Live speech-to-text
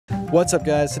What's up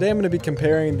guys, today I'm going to be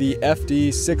comparing the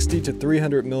FD 60 to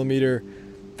 300 millimeter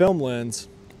film lens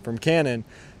from Canon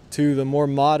to the more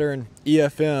modern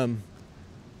EFM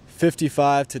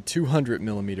 55 to 200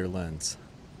 millimeter lens.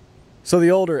 So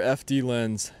the older FD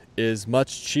lens is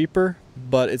much cheaper,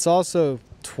 but it's also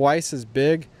twice as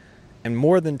big and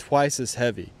more than twice as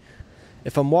heavy.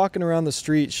 If I'm walking around the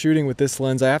street shooting with this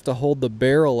lens, I have to hold the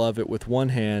barrel of it with one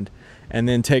hand and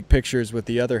then take pictures with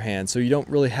the other hand, so you don't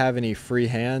really have any free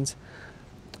hands.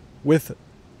 With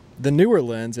the newer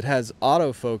lens, it has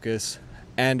autofocus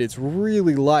and it's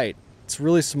really light. It's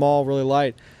really small, really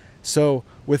light. So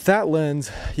with that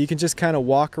lens, you can just kind of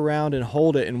walk around and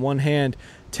hold it in one hand,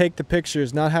 take the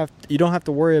pictures, you don't have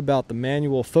to worry about the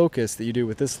manual focus that you do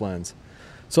with this lens.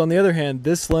 So on the other hand,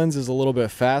 this lens is a little bit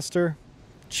faster,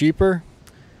 cheaper,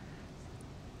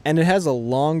 and it has a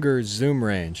longer zoom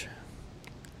range.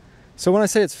 So when I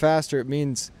say it's faster, it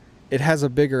means it has a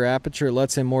bigger aperture,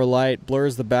 lets in more light,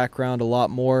 blurs the background a lot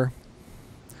more.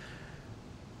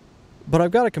 But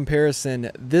I've got a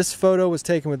comparison. This photo was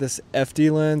taken with this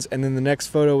FD lens, and then the next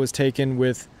photo was taken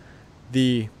with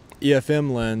the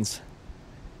EFM lens.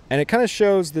 And it kind of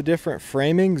shows the different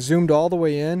framing, zoomed all the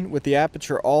way in with the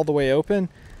aperture all the way open,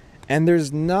 and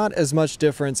there's not as much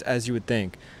difference as you would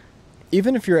think.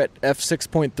 Even if you're at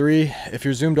f6.3, if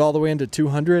you're zoomed all the way into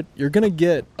 200, you're gonna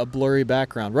get a blurry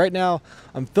background. Right now,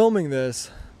 I'm filming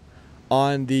this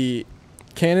on the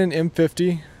Canon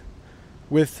M50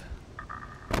 with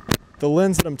the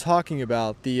lens that I'm talking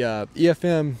about, the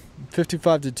EFM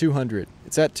 55 to 200.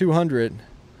 It's at 200,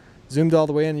 zoomed all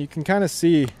the way in. You can kind of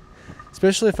see,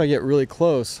 especially if I get really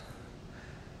close,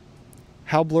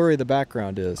 how blurry the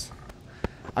background is.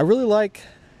 I really like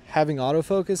having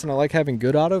autofocus, and I like having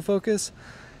good autofocus.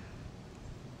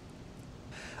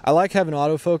 I like having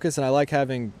autofocus, and I like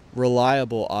having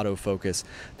reliable autofocus.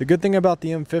 The good thing about the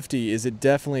M50 is it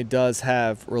definitely does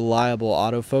have reliable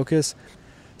autofocus.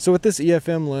 So with this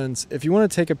EFM lens, if you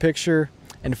want to take a picture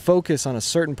and focus on a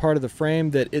certain part of the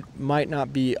frame that it might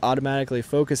not be automatically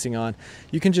focusing on,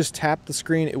 you can just tap the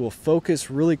screen, it will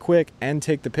focus really quick and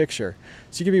take the picture.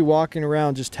 So you could be walking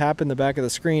around just tapping the back of the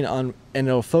screen on, and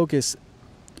it'll focus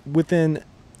within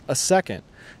a second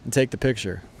and take the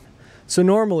picture. So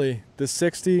normally the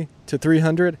 60 to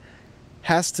 300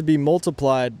 has to be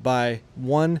multiplied by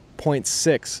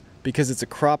 1.6 because it's a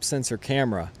crop sensor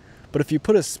camera. But if you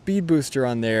put a speed booster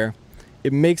on there,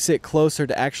 it makes it closer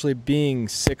to actually being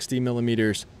 60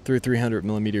 millimeters through 300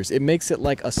 millimeters. It makes it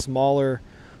like a smaller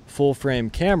full frame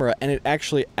camera, and it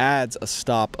actually adds a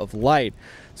stop of light.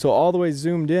 So all the way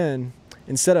zoomed in,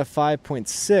 instead of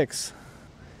 5.6,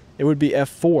 it would be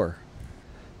f4.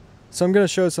 So I'm going to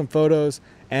show some photos,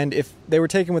 and if they were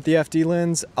taken with the FD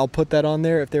lens, I'll put that on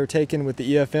there. If they were taken with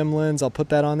the EFM lens, I'll put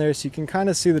that on there so you can kind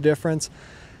of see the difference.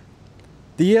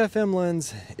 The EFM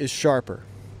lens is sharper.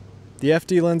 The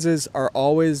FD lenses are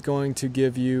always going to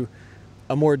give you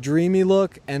a more dreamy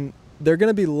look, and they're going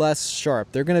to be less sharp.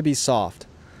 They're going to be soft,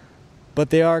 but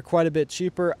they are quite a bit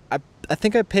cheaper. I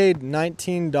think I paid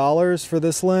 $19 for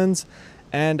this lens,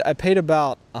 and I paid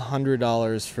about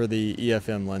 $100 for the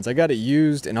EFM lens. I got it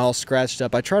used and all scratched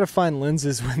up. I try to find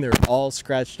lenses when they're all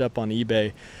scratched up on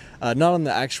eBay, not on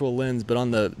the actual lens, but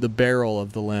on the barrel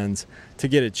of the lens, to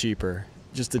get it cheaper,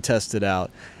 just to test it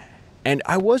out. And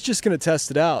I was just gonna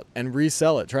test it out and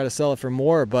resell it, try to sell it for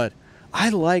more, but I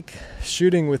like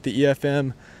shooting with the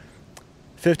EFM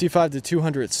 55 to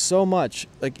 200 so much.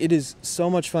 Like, it is so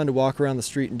much fun to walk around the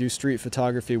street and do street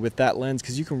photography with that lens,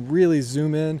 because you can really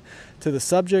zoom in to the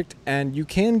subject and you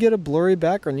can get a blurry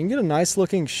background. You can get a nice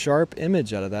looking sharp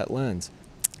image out of that lens.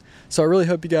 So I really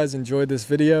hope you guys enjoyed this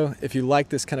video. If you like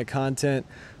this kind of content,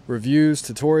 reviews,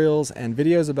 tutorials, and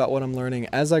videos about what I'm learning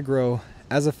as I grow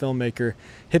as a filmmaker,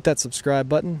 hit that subscribe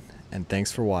button, and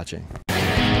thanks for watching.